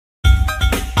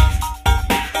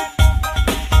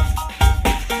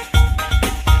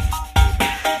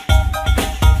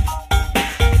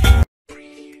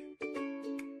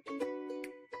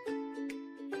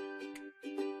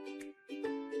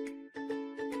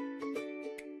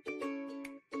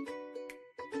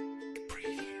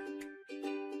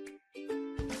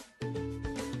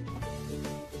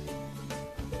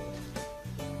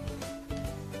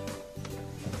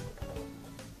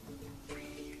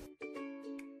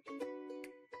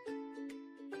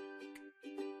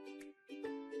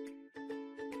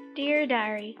Dear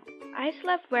Diary, I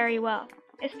slept very well,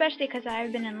 especially because I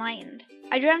have been enlightened.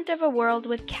 I dreamt of a world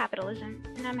with capitalism,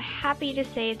 and I'm happy to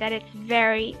say that it's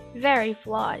very, very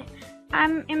flawed.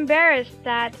 I'm embarrassed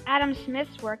that Adam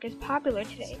Smith's work is popular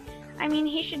today. I mean,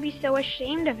 he should be so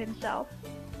ashamed of himself.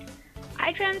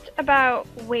 I dreamt about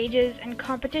wages and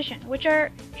competition, which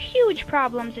are huge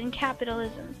problems in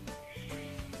capitalism.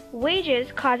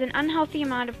 Wages cause an unhealthy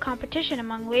amount of competition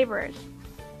among laborers.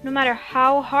 No matter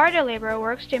how hard a laborer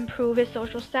works to improve his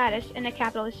social status in a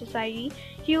capitalist society,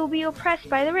 he will be oppressed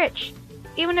by the rich.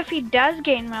 Even if he does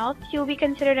gain wealth, he will be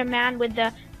considered a man with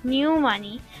the new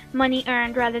money, money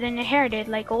earned rather than inherited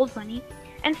like old money,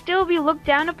 and still be looked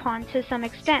down upon to some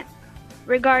extent.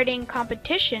 Regarding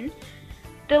competition,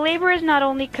 the laborers not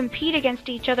only compete against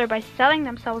each other by selling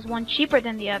themselves one cheaper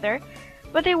than the other,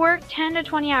 but they work 10 to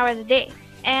 20 hours a day.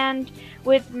 And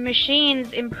with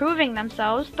machines improving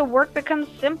themselves, the work becomes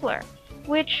simpler,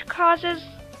 which causes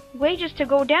wages to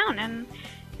go down and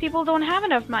people don't have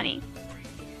enough money.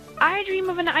 I dream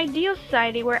of an ideal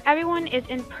society where everyone is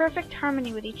in perfect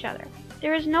harmony with each other.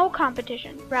 There is no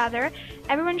competition. Rather,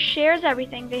 everyone shares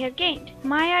everything they have gained.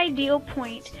 My ideal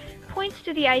points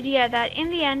to the idea that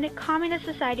in the end, communist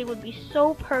society would be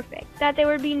so perfect that there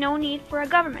would be no need for a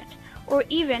government, or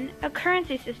even a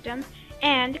currency system,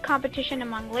 and competition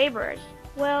among laborers.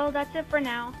 Well, that's it for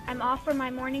now. I'm off for my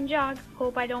morning jog.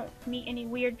 Hope I don't meet any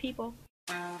weird people.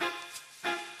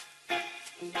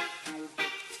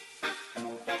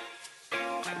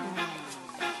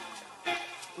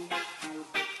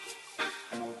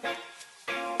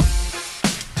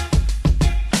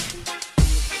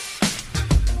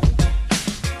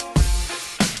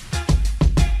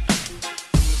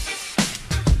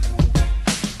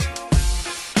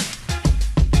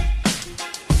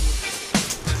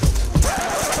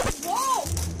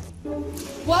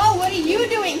 Whoa, what are you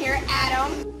doing here,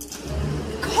 Adam?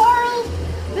 Carl,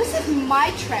 this is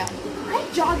my trail. I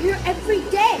jog here every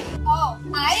day. Oh,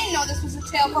 I didn't know this was a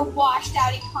trail for washed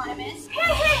out economists.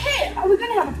 Hey, are we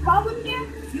gonna have a problem here?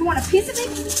 You want a piece of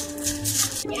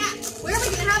it? Yeah, where are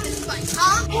we gonna have this fight,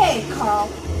 huh? Hey, Carl,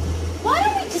 why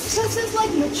don't we discuss this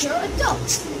like mature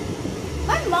adults?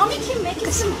 My mommy keep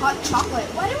making some hot chocolate.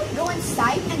 Why don't we go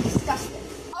inside and discuss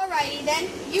this? Alrighty then,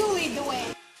 you lead the way.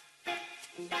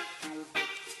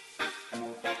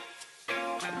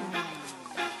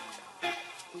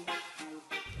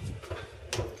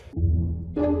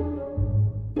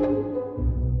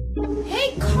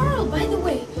 Hey Carl, by the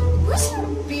way, where's your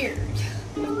beard?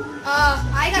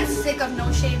 I got sick of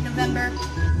No Shave November.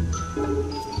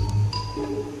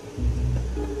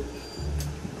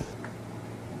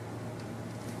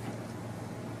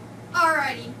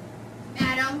 Alrighty,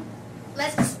 Adam,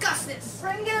 let's discuss this.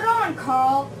 Bring it on,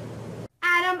 Carl.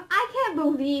 Adam, I can't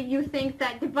believe you think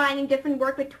that dividing different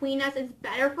work between us is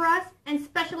better for us, and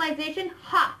specialization,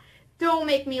 ha! Don't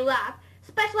make me laugh.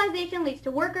 Specialization leads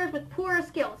to workers with poorer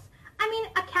skills. I mean,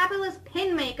 a capitalist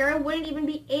pin maker wouldn't even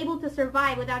be able to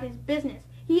survive without his business.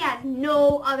 He has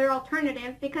no other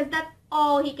alternative because that's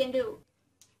all he can do.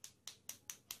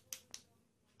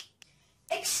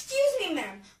 Excuse me,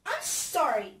 ma'am. I'm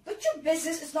sorry, but your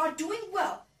business is not doing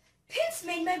well. Pins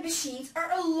made by machines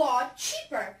are a lot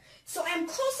cheaper, so I am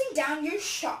closing down your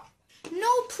shop.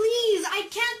 No, please, I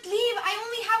can't leave. I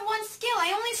only have one skill.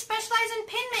 I only specialize in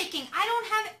pin making. I don't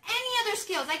have any other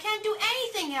skills. I can't do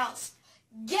anything else.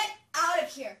 Get out of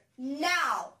here,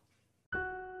 now!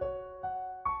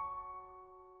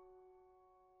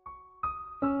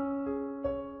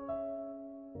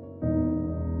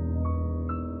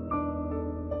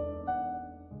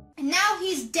 And now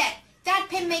he's dead. That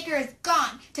pin maker is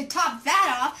gone. To top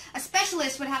that off, a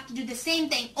specialist would have to do the same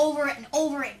thing over and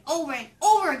over and over and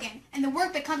over again, and the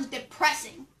work becomes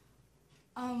depressing.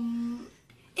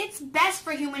 It's best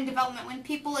for human development when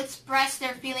people express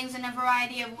their feelings in a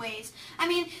variety of ways. I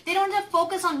mean, they don't have to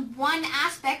focus on one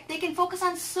aspect, they can focus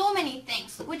on so many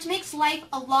things, which makes life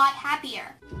a lot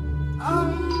happier.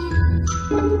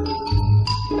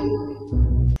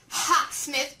 Ha,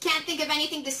 Smith, can't think of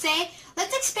anything to say?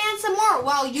 Let's expand some more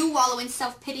while you wallow in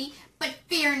self-pity. But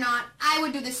fear not, I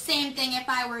would do the same thing if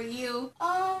I were you.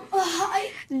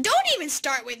 Don't even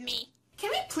start with me. Can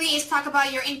we please talk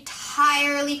about your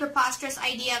entirely preposterous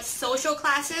idea of social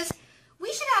classes?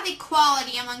 We should have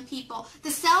equality among people.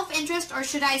 The self-interest, or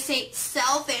should I say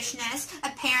selfishness,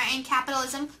 apparent in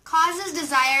capitalism causes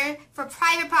desire for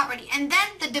private property and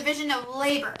then the division of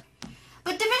labor.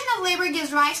 But division of labor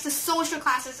gives rise to social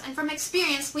classes, and from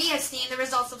experience we have seen the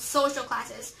results of social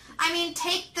classes. I mean,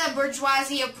 take the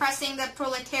bourgeoisie oppressing the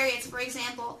proletariats, for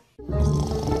example.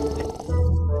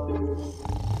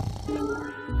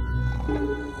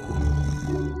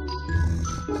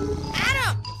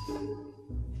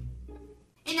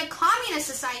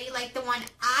 like the one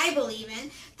I believe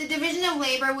in, the division of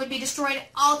labor would be destroyed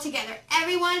altogether.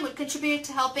 Everyone would contribute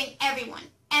to helping everyone.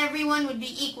 Everyone would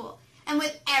be equal. And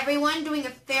with everyone doing a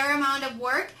fair amount of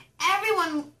work,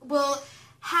 everyone will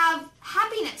have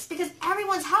happiness because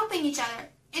everyone's helping each other.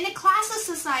 In a classless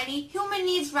society, human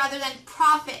needs rather than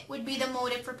profit would be the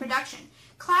motive for production.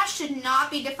 Class should not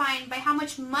be defined by how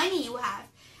much money you have,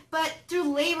 but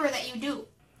through labor that you do.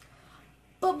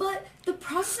 But the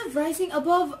process of rising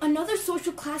above another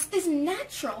social class is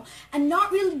natural and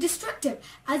not really destructive,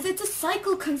 as it's a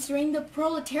cycle considering the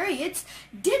proletariats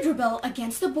did rebel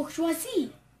against the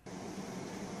bourgeoisie.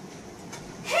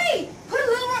 Hey, put a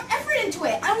little more effort into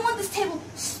it. I want this table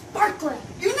sparkling.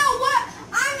 You know what?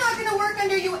 I'm not going to work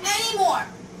under you anymore.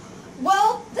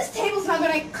 Well, this table's not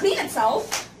going to clean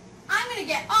itself. I'm going to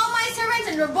get all my servants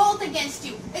and revolt against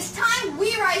you. It's time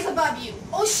we rise above you.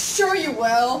 Oh, sure you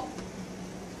will.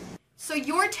 So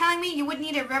you're telling me you would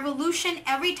need a revolution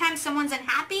every time someone's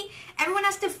unhappy? Everyone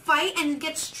has to fight and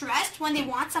get stressed when they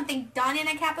want something done in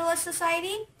a capitalist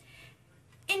society?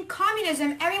 In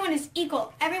communism, everyone is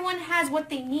equal. Everyone has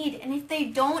what they need, and if they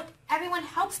don't, everyone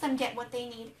helps them get what they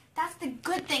need. That's the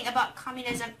good thing about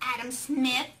communism, Adam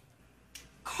Smith.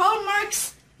 Karl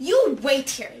Marx, you wait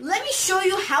here. Let me show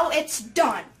you how it's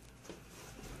done.